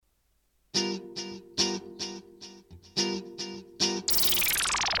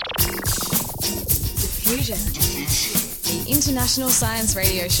Diffusion, the international science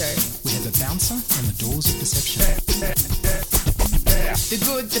radio show. We have a bouncer on the doors of perception. The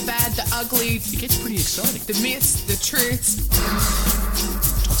good, the bad, the ugly. It gets pretty exciting. The myths, the truths.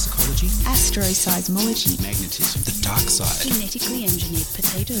 Toxicology. Astroseismology. Magnetism. The dark side. Genetically engineered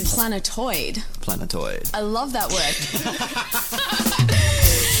potatoes. Planetoid. Planetoid. I love that word.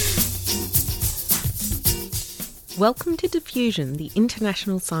 Welcome to Diffusion, the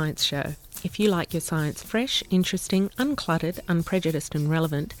international science show. If you like your science fresh, interesting, uncluttered, unprejudiced and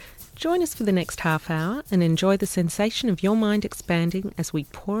relevant, join us for the next half hour and enjoy the sensation of your mind expanding as we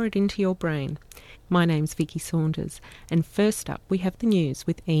pour it into your brain. My name's Vicky Saunders, and first up we have the news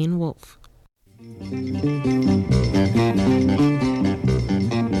with Ian Wolfe.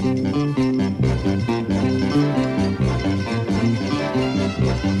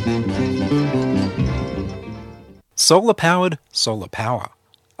 Solar-powered solar power.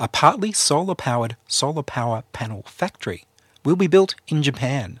 A partly solar-powered solar power panel factory will be built in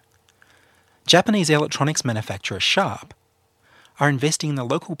Japan. Japanese electronics manufacturer Sharp are investing in the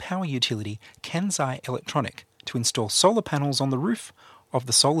local power utility Kansai Electronic to install solar panels on the roof of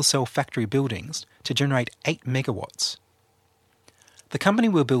the solar cell factory buildings to generate 8 megawatts. The company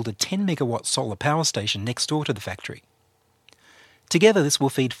will build a 10 megawatt solar power station next door to the factory. Together this will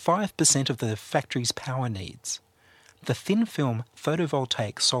feed 5% of the factory's power needs. The thin-film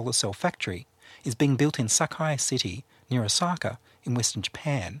photovoltaic solar cell factory is being built in Sakai City, near Osaka, in western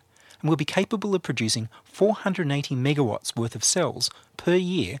Japan, and will be capable of producing 480 megawatts worth of cells per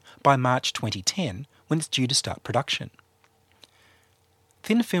year by March 2010, when it's due to start production.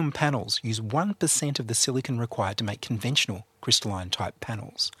 Thin-film panels use 1% of the silicon required to make conventional crystalline-type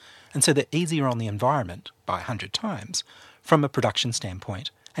panels, and so they're easier on the environment, by 100 times, from a production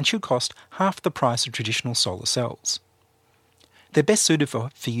standpoint, and should cost half the price of traditional solar cells. They're best suited for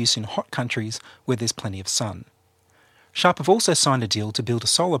use in hot countries where there's plenty of sun. Sharp have also signed a deal to build a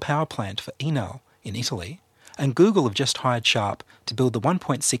solar power plant for Enel in Italy, and Google have just hired Sharp to build the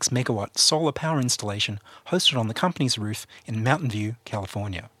 1.6 megawatt solar power installation hosted on the company's roof in Mountain View,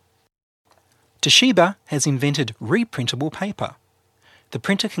 California. Toshiba has invented reprintable paper. The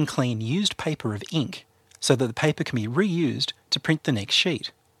printer can clean used paper of ink so that the paper can be reused to print the next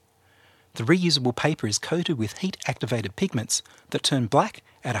sheet. The reusable paper is coated with heat-activated pigments that turn black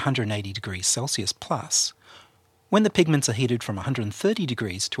at 180 degrees Celsius plus. When the pigments are heated from 130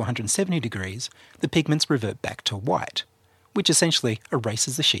 degrees to 170 degrees, the pigments revert back to white, which essentially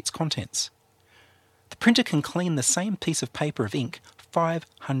erases the sheet's contents. The printer can clean the same piece of paper of ink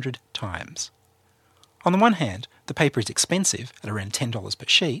 500 times. On the one hand, the paper is expensive at around $10 per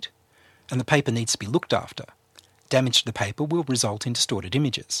sheet, and the paper needs to be looked after. Damage to the paper will result in distorted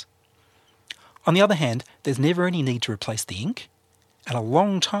images. On the other hand, there's never any need to replace the ink, and a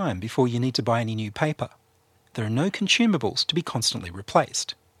long time before you need to buy any new paper. There are no consumables to be constantly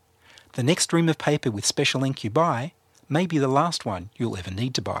replaced. The next ream of paper with special ink you buy may be the last one you'll ever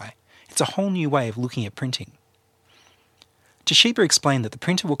need to buy. It's a whole new way of looking at printing. Toshiba explained that the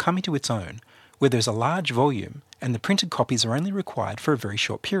printer will come into its own where there's a large volume and the printed copies are only required for a very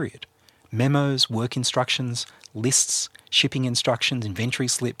short period. Memos, work instructions, lists, shipping instructions, inventory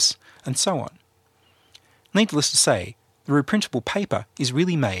slips, and so on. Needless to say, the reprintable paper is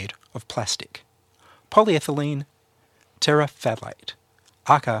really made of plastic. Polyethylene terephthalate,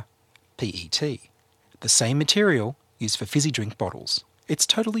 aka PET, the same material used for fizzy drink bottles. It's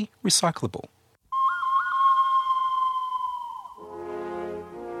totally recyclable.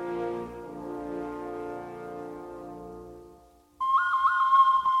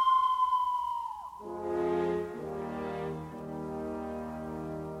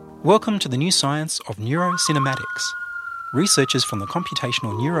 Welcome to the new science of neurocinematics. Researchers from the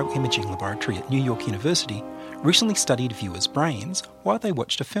Computational Neuroimaging Laboratory at New York University recently studied viewers' brains while they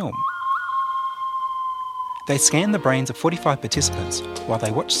watched a film. They scanned the brains of 45 participants while they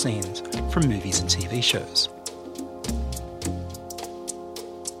watched scenes from movies and TV shows.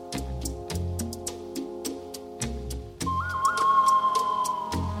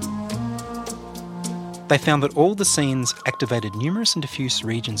 They found that all the scenes activated numerous and diffuse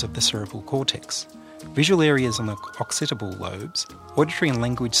regions of the cerebral cortex, visual areas on the occipital lobes, auditory and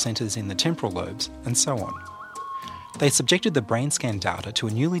language centres in the temporal lobes, and so on. They subjected the brain scan data to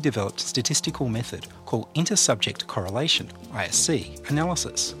a newly developed statistical method called intersubject correlation, ISC,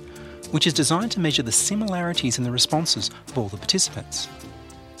 analysis, which is designed to measure the similarities in the responses of all the participants.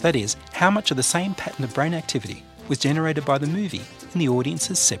 That is, how much of the same pattern of brain activity was generated by the movie in the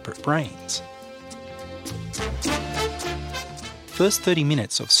audience's separate brains. First 30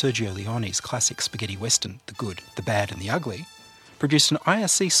 minutes of Sergio Leone's classic spaghetti western, The Good, the Bad and the Ugly, produced an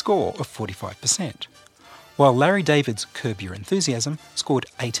ISC score of 45%, while Larry David's Curb Your Enthusiasm scored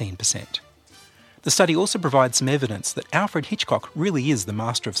 18%. The study also provides some evidence that Alfred Hitchcock really is the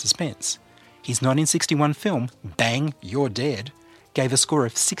master of suspense. His 1961 film, Bang, You're Dead, gave a score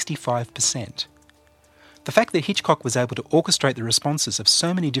of 65%. The fact that Hitchcock was able to orchestrate the responses of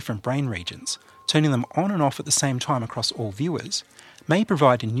so many different brain regions, turning them on and off at the same time across all viewers, may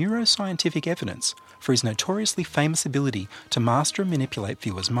provide neuroscientific evidence for his notoriously famous ability to master and manipulate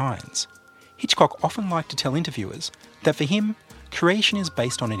viewers' minds. Hitchcock often liked to tell interviewers that for him, creation is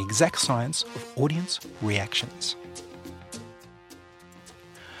based on an exact science of audience reactions.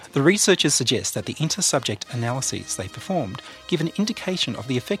 The researchers suggest that the inter-subject analyses they performed give an indication of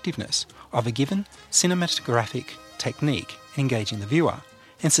the effectiveness of a given cinematographic technique in engaging the viewer,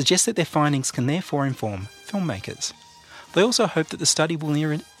 and suggest that their findings can therefore inform filmmakers. They also hope that the study will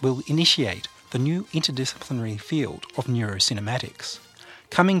initiate the new interdisciplinary field of neurocinematics,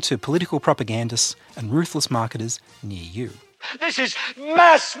 coming to political propagandists and ruthless marketers near you. This is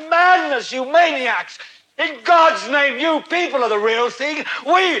mass madness, you maniacs! In God's name, you people are the real thing.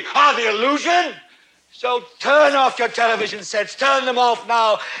 We are the illusion. So turn off your television sets. Turn them off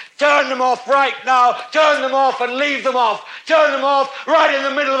now. Turn them off right now. Turn them off and leave them off. Turn them off right in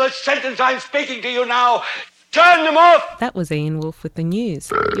the middle of the sentence I'm speaking to you now. Turn them off! That was Ian Wolfe with the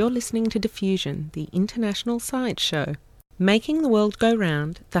news. You're listening to Diffusion, the international science show. Making the world go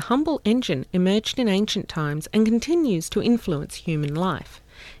round, the humble engine emerged in ancient times and continues to influence human life.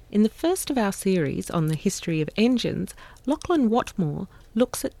 In the first of our series on the history of engines, Lachlan Watmore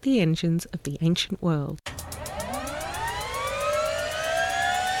looks at the engines of the ancient world.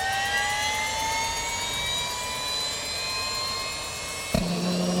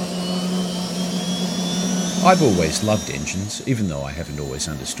 I've always loved engines, even though I haven't always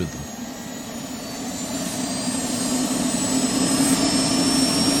understood them.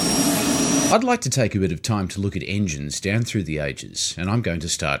 I'd like to take a bit of time to look at engines down through the ages, and I'm going to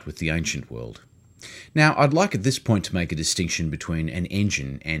start with the ancient world. Now, I'd like at this point to make a distinction between an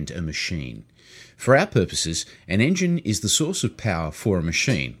engine and a machine. For our purposes, an engine is the source of power for a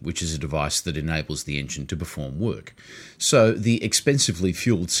machine, which is a device that enables the engine to perform work. So, the expensively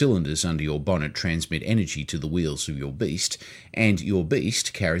fuelled cylinders under your bonnet transmit energy to the wheels of your beast, and your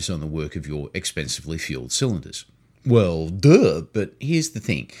beast carries on the work of your expensively fuelled cylinders. Well, duh, but here's the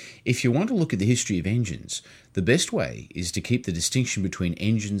thing. If you want to look at the history of engines, the best way is to keep the distinction between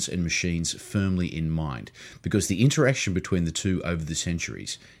engines and machines firmly in mind, because the interaction between the two over the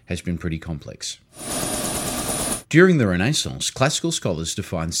centuries has been pretty complex. During the Renaissance, classical scholars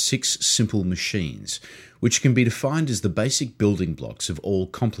defined 6 simple machines, which can be defined as the basic building blocks of all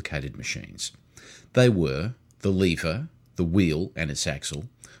complicated machines. They were the lever, the wheel and its axle,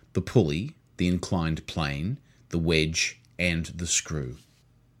 the pulley, the inclined plane, the wedge, and the screw.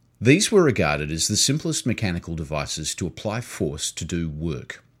 These were regarded as the simplest mechanical devices to apply force to do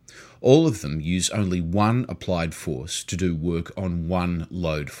work. All of them use only one applied force to do work on one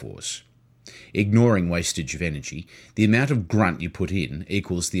load force. Ignoring wastage of energy, the amount of grunt you put in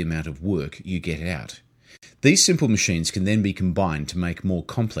equals the amount of work you get out. These simple machines can then be combined to make more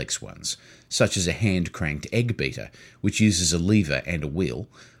complex ones, such as a hand-cranked egg beater, which uses a lever and a wheel,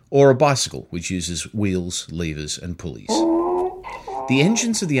 or a bicycle, which uses wheels, levers, and pulleys. The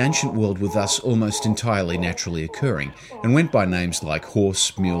engines of the ancient world were thus almost entirely naturally occurring, and went by names like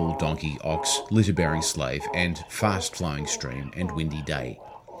horse, mule, donkey, ox, litter-bearing slave, and fast-flowing stream and windy day.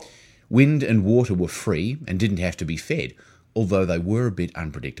 Wind and water were free and didn't have to be fed, although they were a bit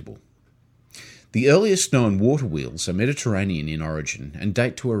unpredictable. The earliest known water wheels are Mediterranean in origin and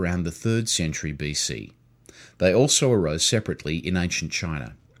date to around the 3rd century BC. They also arose separately in ancient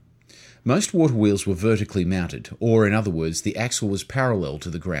China. Most water wheels were vertically mounted, or in other words, the axle was parallel to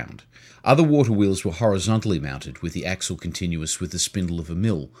the ground. Other water wheels were horizontally mounted, with the axle continuous with the spindle of a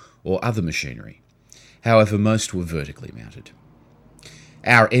mill or other machinery. However, most were vertically mounted.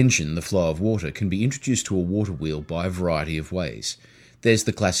 Our engine, the flow of water, can be introduced to a water wheel by a variety of ways. There's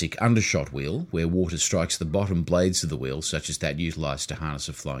the classic undershot wheel, where water strikes the bottom blades of the wheel, such as that utilised to harness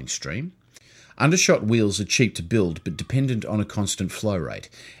a flowing stream. Undershot wheels are cheap to build but dependent on a constant flow rate,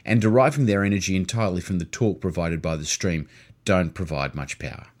 and deriving their energy entirely from the torque provided by the stream don't provide much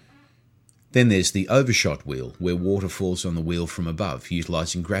power. Then there's the overshot wheel, where water falls on the wheel from above,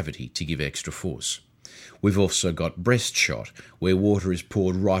 utilising gravity to give extra force. We've also got breastshot, where water is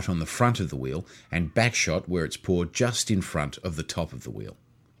poured right on the front of the wheel, and backshot, where it's poured just in front of the top of the wheel.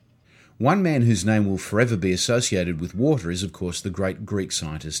 One man whose name will forever be associated with water is, of course, the great Greek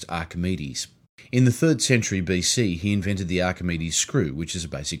scientist Archimedes. In the 3rd century BC, he invented the Archimedes screw, which is a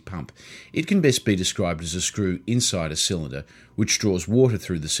basic pump. It can best be described as a screw inside a cylinder, which draws water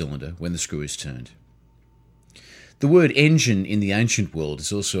through the cylinder when the screw is turned. The word engine in the ancient world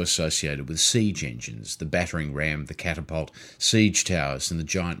is also associated with siege engines, the battering ram, the catapult, siege towers, and the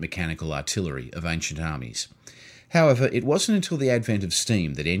giant mechanical artillery of ancient armies. However, it wasn't until the advent of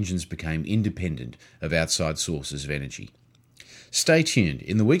steam that engines became independent of outside sources of energy. Stay tuned.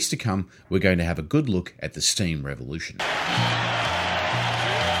 In the weeks to come, we're going to have a good look at the steam revolution.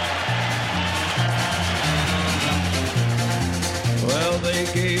 Well, they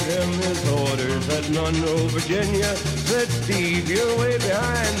gave him his orders at Monroe, Virginia. Said, Steve, you're way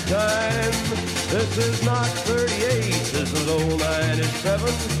behind time. This is not 38, this is old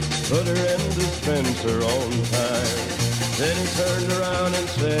 97. Put her in dispenser on time. Then he turned around and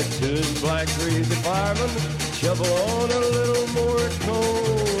said to his black greasy fireman, shovel on a little more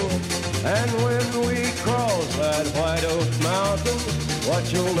coal. And when we cross that White Oak Mountain,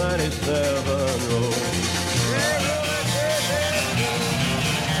 watch old 97 roll.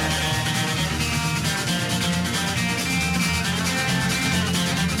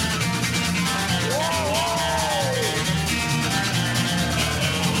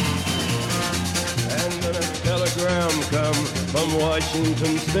 Telegram come from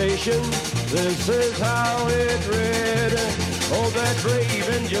Washington Station. This is how it read. Oh, that brave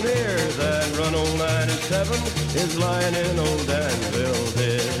engineer that run old 97 is lying in old Danville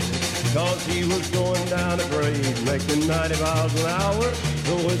dead. Cause he was going down a grade, making 90 miles an hour.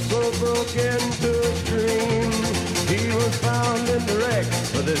 The whistle broke into a scream. He was found in the wreck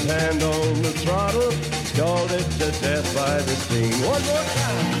with his hand on the throttle, scalded to death by the steam. One more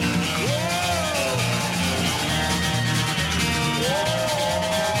time.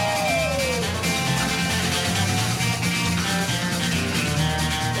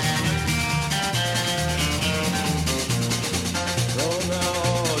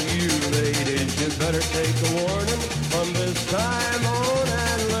 Better take a warning from this time on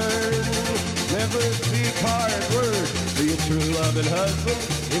and learn. Never speak hard words to your true loving husband.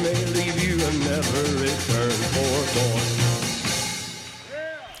 He may leave you and never return for more.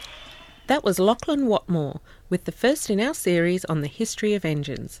 That was Lachlan Watmore with the first in our series on the history of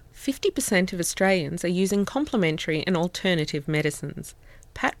engines. 50% of Australians are using complementary and alternative medicines.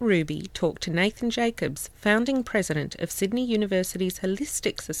 Pat Ruby talked to Nathan Jacobs, founding president of Sydney University's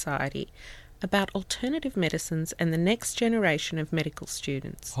Holistic Society, about alternative medicines and the next generation of medical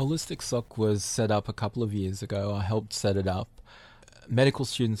students. Holistic SOC was set up a couple of years ago. I helped set it up. Medical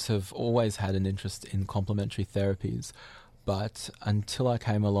students have always had an interest in complementary therapies, but until I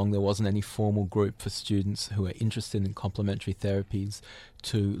came along, there wasn't any formal group for students who are interested in complementary therapies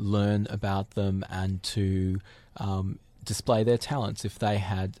to learn about them and to display their talents if they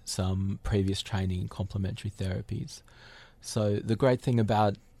had some previous training in complementary therapies. So the great thing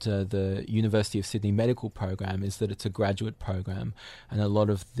about the University of Sydney medical program is that it's a graduate program, and a lot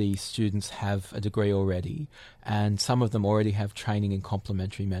of the students have a degree already, and some of them already have training in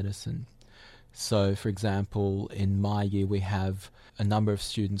complementary medicine. So, for example, in my year we have a number of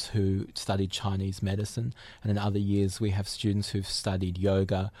students who studied Chinese medicine, and in other years we have students who've studied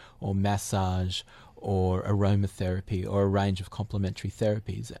yoga or massage or aromatherapy or a range of complementary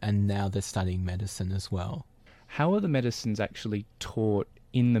therapies, and now they're studying medicine as well. How are the medicines actually taught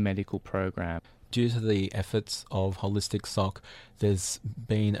in the medical program? Due to the efforts of Holistic SOC, there's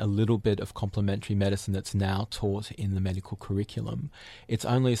been a little bit of complementary medicine that's now taught in the medical curriculum. It's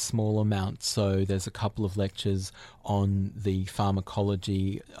only a small amount, so there's a couple of lectures on the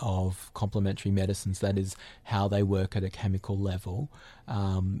pharmacology of complementary medicines, that is, how they work at a chemical level.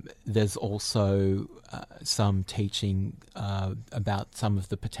 There's also some teaching about some of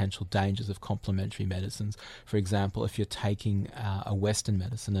the potential dangers of complementary medicines. For example, if you're taking a Western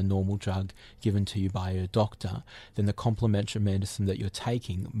medicine, a normal drug given to you by your doctor, then the complementary medicine that you're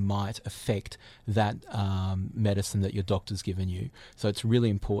taking might affect that medicine that your doctor's given you. So it's really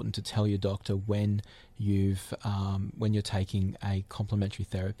important to tell your doctor when you're taking a complementary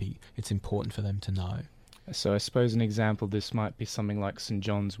therapy. It's important for them to know. So I suppose an example of this might be something like St.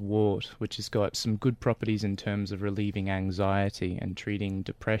 John's wort, which has got some good properties in terms of relieving anxiety and treating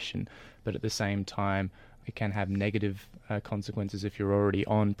depression, but at the same time it can have negative consequences if you're already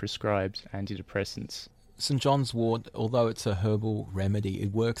on prescribed antidepressants. St. John's wort, although it's a herbal remedy,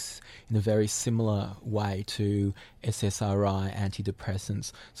 it works in a very similar way to SSRI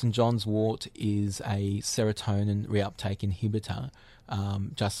antidepressants. St. John's wort is a serotonin reuptake inhibitor,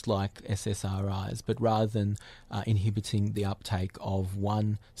 just like SSRIs, but rather than inhibiting the uptake of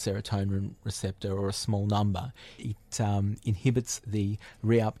one serotonin receptor or a small number, it inhibits the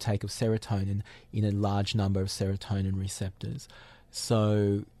reuptake of serotonin in a large number of serotonin receptors.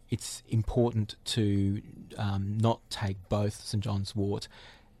 So it's important to not take both St. John's wort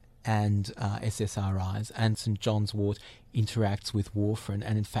and SSRIs, and St John's wort interacts with warfarin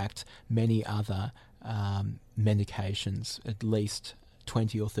and in fact many other medications, at least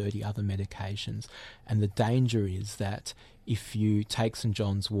 20 or 30 other medications. And the danger is that if you take St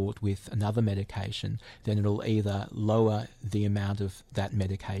John's wort with another medication, then it'll either lower the amount of that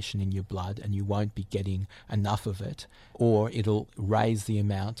medication in your blood and you won't be getting enough of it, or it'll raise the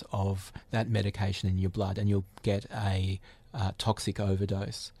amount of that medication in your blood and you'll get a toxic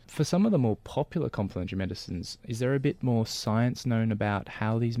overdose. For some of the more popular complementary medicines, is there a bit more science known about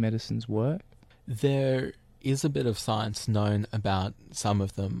how these medicines work? There is a bit of science known about some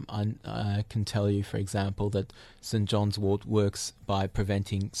of them. I can tell you, for example, that St John's wort works by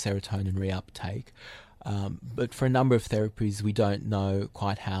preventing serotonin reuptake. But for a number of therapies, we don't know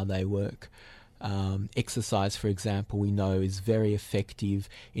quite how they work. Exercise, for example, we know is very effective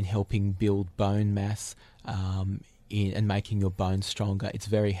in helping build bone mass and making your bones stronger. It's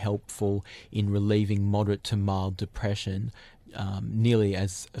very helpful in relieving moderate to mild depression, nearly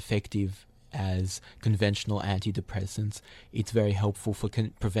as effective as conventional antidepressants. It's very helpful for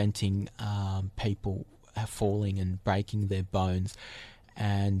preventing people falling and breaking their bones,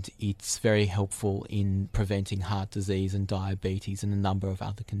 and it's very helpful in preventing heart disease and diabetes and a number of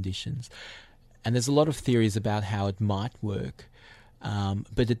other conditions. And there's a lot of theories about how it might work,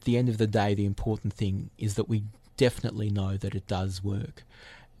 but at the end of the day, the important thing is that we definitely know that it does work.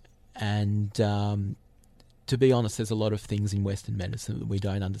 And to be honest, there's a lot of things in Western medicine that we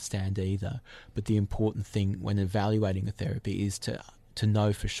don't understand either. But the important thing when evaluating a therapy is to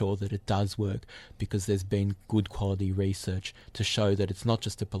know for sure that it does work, because there's been good quality research to show that it's not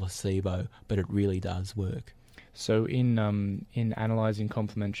just a placebo, but it really does work. So in analysing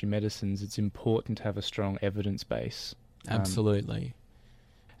complementary medicines, it's important to have a strong evidence base. Absolutely.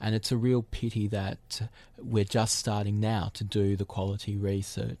 And it's a real pity that we're just starting now to do the quality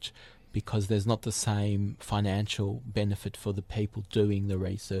research, because there's not the same financial benefit for the people doing the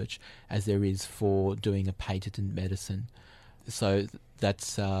research as there is for doing a patented medicine. So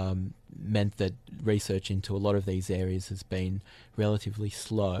that's meant that research into a lot of these areas has been relatively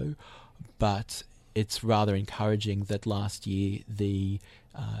slow, but it's rather encouraging that last year the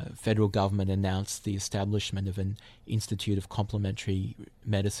federal government announced the establishment of an Institute of Complementary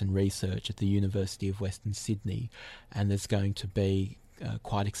Medicine Research at the University of Western Sydney, and there's going to be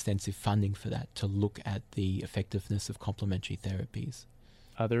quite extensive funding for that to look at the effectiveness of complementary therapies.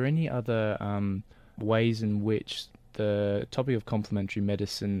 Are there any other ways in which the topic of complementary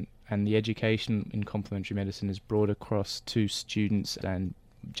medicine and the education in complementary medicine is brought across to students and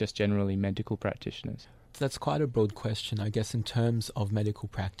just generally medical practitioners? That's quite a broad question. I guess in terms of medical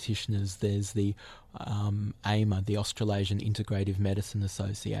practitioners, there's the AIMA, the Australasian Integrative Medicine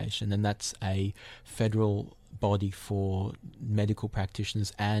Association, and that's a federal body for medical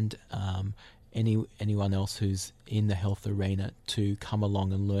practitioners and anyone else who's in the health arena to come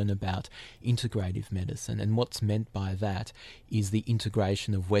along and learn about integrative medicine. And what's meant by that is the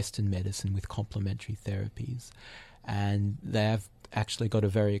integration of Western medicine with complementary therapies. And they have actually got a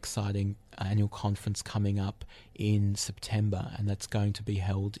very exciting annual conference coming up in September, and that's going to be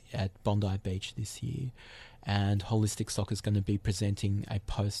held at Bondi Beach this year. And Holistic Sock is going to be presenting a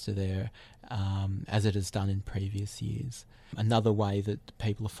poster there, as it has done in previous years. Another way that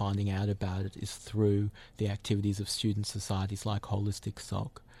people are finding out about it is through the activities of student societies like Holistic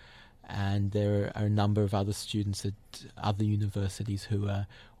Sock. And there are a number of other students at other universities who are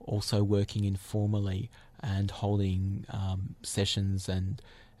also working informally and holding sessions and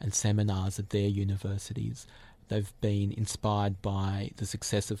seminars at their universities. They've been inspired by the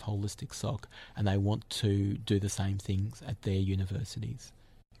success of Holistic Sock, and they want to do the same things at their universities.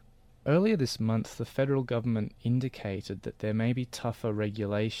 Earlier this month, the federal government indicated that there may be tougher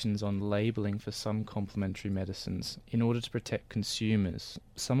regulations on labelling for some complementary medicines in order to protect consumers.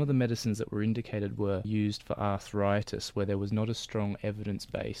 Some of the medicines that were indicated were used for arthritis, where there was not a strong evidence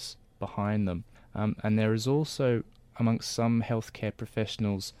base behind them. And there is also, amongst some healthcare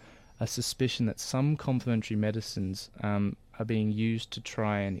professionals, a suspicion that some complementary medicines are being used to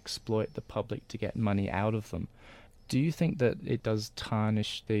try and exploit the public to get money out of them. Do you think that it does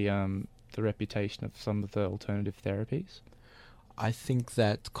tarnish the reputation of some of the alternative therapies? I think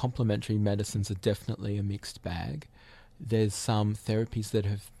that complementary medicines are definitely a mixed bag. There's some therapies that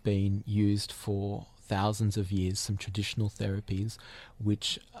have been used for thousands of years, some traditional therapies,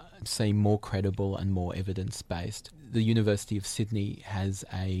 which seem more credible and more evidence-based. The University of Sydney has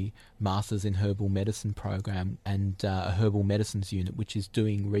a Masters in Herbal Medicine program and a Herbal Medicines unit, which is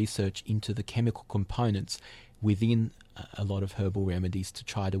doing research into the chemical components within a lot of herbal remedies to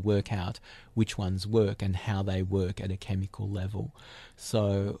try to work out which ones work and how they work at a chemical level.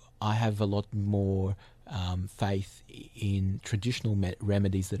 So I have a lot more faith in traditional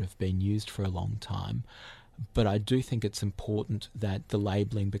remedies that have been used for a long time. But I do think it's important that the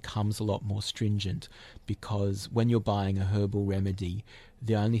labelling becomes a lot more stringent, because when you're buying a herbal remedy,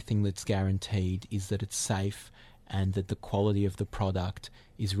 the only thing that's guaranteed is that it's safe and that the quality of the product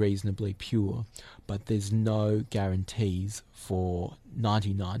is reasonably pure. But there's no guarantees for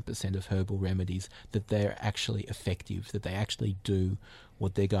 99% of herbal remedies that they're actually effective, that they actually do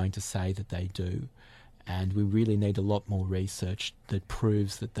what they're going to say that they do. And we really need a lot more research that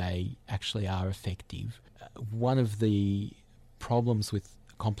proves that they actually are effective. One of the problems with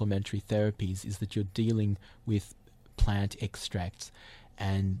complementary therapies is that you're dealing with plant extracts,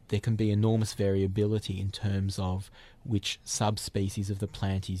 and there can be enormous variability in terms of which subspecies of the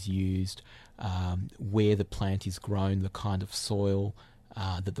plant is used, where the plant is grown, the kind of soil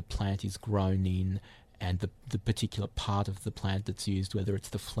that the plant is grown in, and the particular part of the plant that's used, whether it's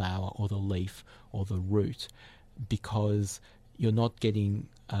the flower or the leaf or the root, because you're not getting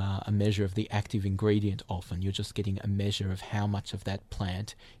a measure of the active ingredient often. You're just getting a measure of how much of that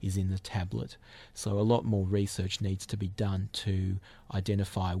plant is in the tablet. So a lot more research needs to be done to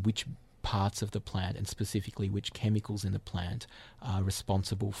identify which parts of the plant, and specifically which chemicals in the plant, are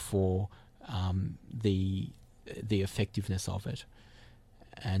responsible for the effectiveness of it.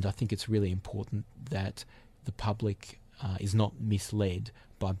 And I think it's really important that the public is not misled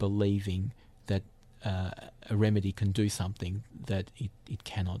by believing that a remedy can do something that it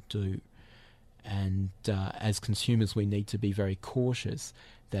cannot do. And as consumers, we need to be very cautious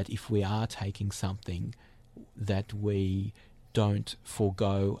that if we are taking something, that we don't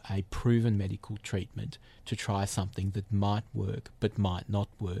forego a proven medical treatment to try something that might work but might not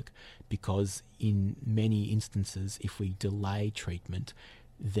work, because in many instances, if we delay treatment,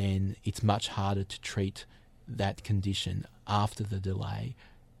 then it's much harder to treat that condition after the delay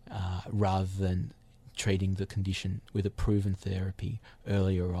rather than treating the condition with a proven therapy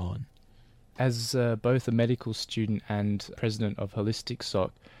earlier on. As both a medical student and president of Holistic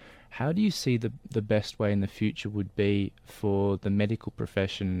SOC, how do you see the best way in the future would be for the medical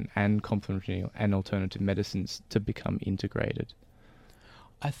profession and complementary and alternative medicines to become integrated?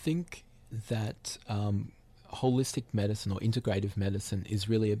 I think that holistic medicine or integrative medicine is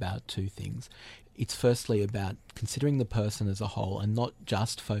really about two things. It's firstly about considering the person as a whole and not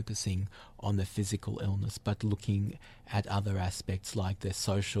just focusing on the physical illness, but looking at other aspects like their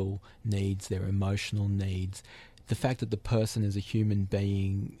social needs, their emotional needs, the fact that the person is a human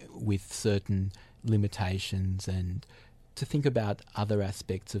being with certain limitations, and to think about other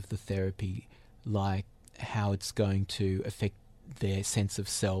aspects of the therapy, like how it's going to affect their sense of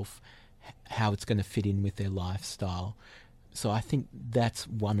self, how it's going to fit in with their lifestyle. So I think that's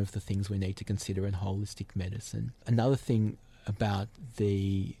one of the things we need to consider in holistic medicine. Another thing about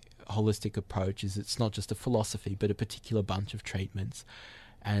the holistic approach is it's not just a philosophy, but a particular bunch of treatments.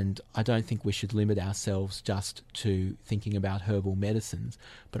 And I don't think we should limit ourselves just to thinking about herbal medicines,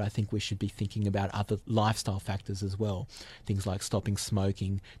 but I think we should be thinking about other lifestyle factors as well. Things like stopping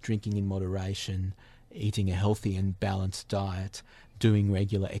smoking, drinking in moderation, eating a healthy and balanced diet, doing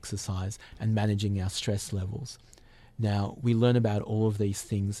regular exercise, and managing our stress levels. Now, we learn about all of these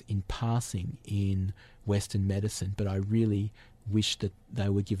things in passing in Western medicine, but I really wish that they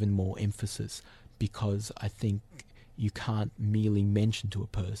were given more emphasis, because I think you can't merely mention to a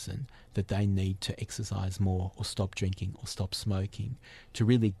person that they need to exercise more or stop drinking or stop smoking. To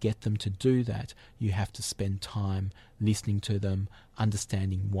really get them to do that, you have to spend time listening to them,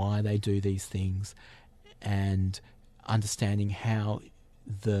 understanding why they do these things, and understanding how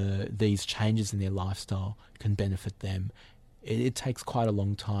these changes in their lifestyle can benefit them. It takes quite a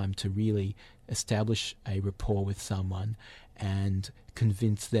long time to really establish a rapport with someone and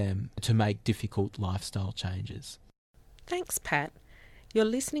convince them to make difficult lifestyle changes. Thanks, Pat. You're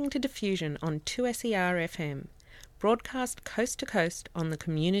listening to Diffusion on 2SER FM, broadcast coast to coast on the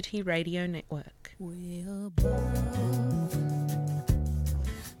Community Radio Network. Way above,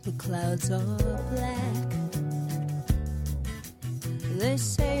 the clouds are black. They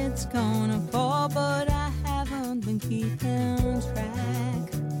say it's gonna fall, but I haven't been keeping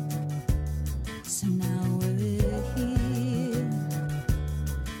track. So now we're here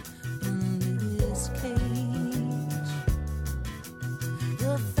in this cage.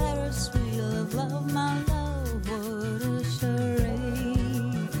 The Ferris wheel of love, my love, what a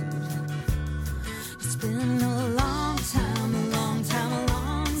charade. It's been a long time, a long time, a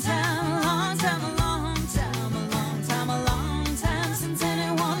long time, a long time, a long time, a long time, a long time since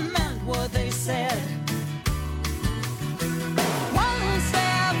anyone meant what they said.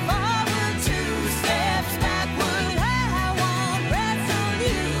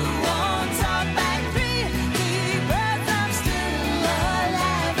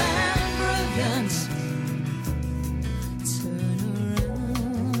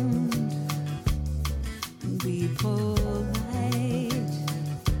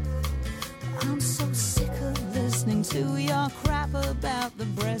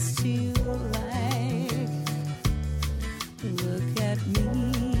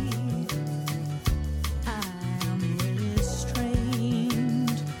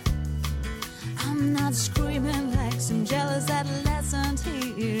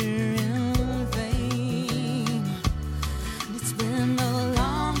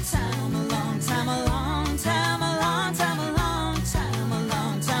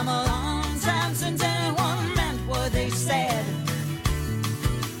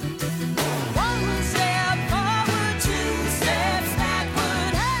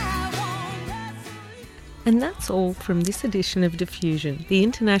 And that's all from this edition of Diffusion, the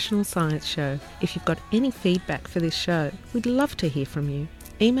International Science Show. If you've got any feedback for this show, we'd love to hear from you.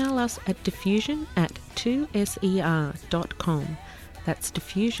 Email us at diffusion@2ser.com. That's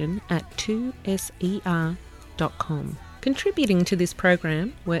diffusion@2ser.com. Contributing to this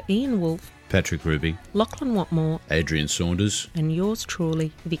program were Ian Wolfe, Patrick Ruby, Lachlan Watmore, Adrian Saunders, and yours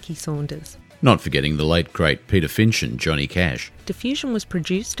truly, Vicky Saunders. Not forgetting the late great Peter Finch and Johnny Cash. Diffusion was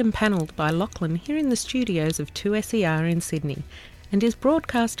produced and panelled by Lachlan here in the studios of 2SER in Sydney and is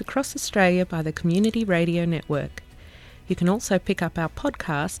broadcast across Australia by the Community Radio Network. You can also pick up our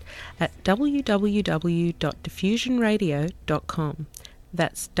podcast at www.diffusionradio.com.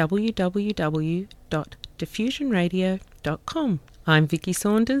 That's www.diffusionradio.com. I'm Vicky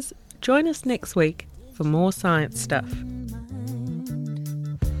Saunders. Join us next week for more science stuff.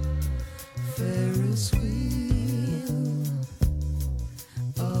 Ferris wheel,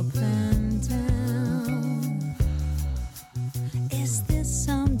 up and down. Is this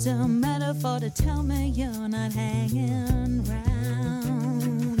some dumb metaphor to tell me you're not hanging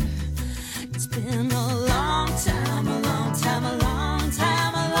round? It's been a long time.